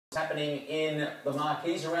happening in the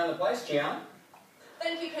marquees around the place, Giaan?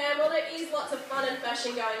 Thank you, Cam. Well, there is lots of fun and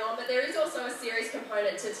fashion going on, but there is also a serious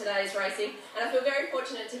component to today's racing, and I feel very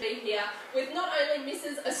fortunate to be here with not only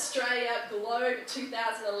Mrs. Australia Globe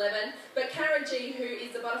 2011, but Karen G, who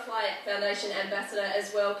is the Butterfly Foundation Ambassador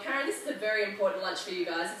as well. Karen, this is a very important lunch for you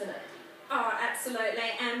guys, isn't it? Oh, absolutely,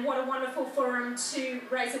 and what a wonderful forum to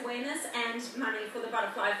raise awareness and money for the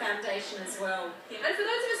Butterfly Foundation as well. Yeah. And for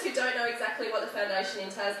those of us who don't know exactly what the foundation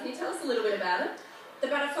entails, can you tell us a little bit about it? The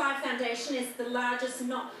Butterfly Foundation is the largest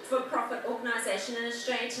not-for-profit organisation in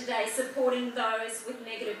Australia today, supporting those with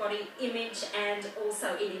negative body image and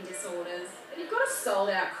also eating disorders. And you've got a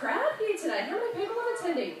sold-out crowd here today. How many people are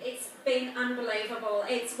attending? It's been unbelievable.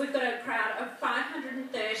 We've got a crowd of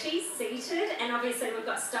 530 seated, and obviously we've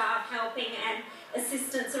got staff helping and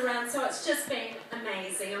assistants around, so it's just been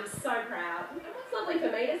amazing. I'm so proud. And what's lovely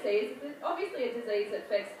for me to see is there's obviously a disease that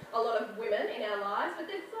affects a lot of women in our lives, but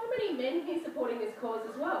there's so many men here supporting this cause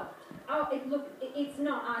as well. Oh, it's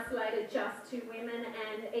not isolated just to women,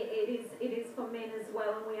 and it is for men as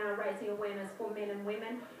well, and we are raising awareness for men and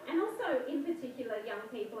women, and also in particular young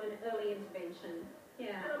people in early intervention.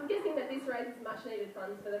 Yeah. And I'm guessing that this raises much needed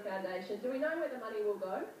funds for the foundation. Do we know where the money will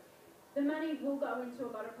go? The money will go into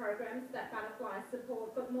a lot of programs that Butterfly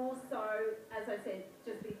support, but more so, as I said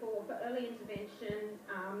just before, for early intervention,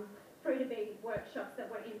 free-to-be workshops that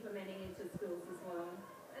we're implementing into schools as well.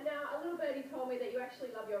 And now, a little birdie told me that you actually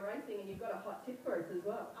love your racing and you've got a hot tip for us as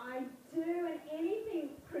well. I do, and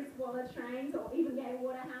anything Chris Waller trains, or even Gay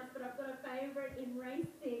Waterhouse, but I've got a favourite in race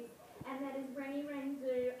 6, and that is Rennie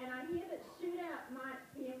Rendu, and I hear that Shootout might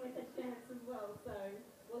be in with a chance as well, so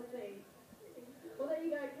we'll see. Well, there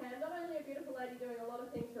you go, Cam. Not only a beautiful lady doing a lot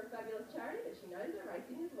of things for a fabulous charity, but she knows her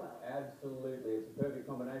racing as well. Absolutely. It's a perfect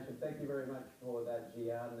combination. Thank you very much.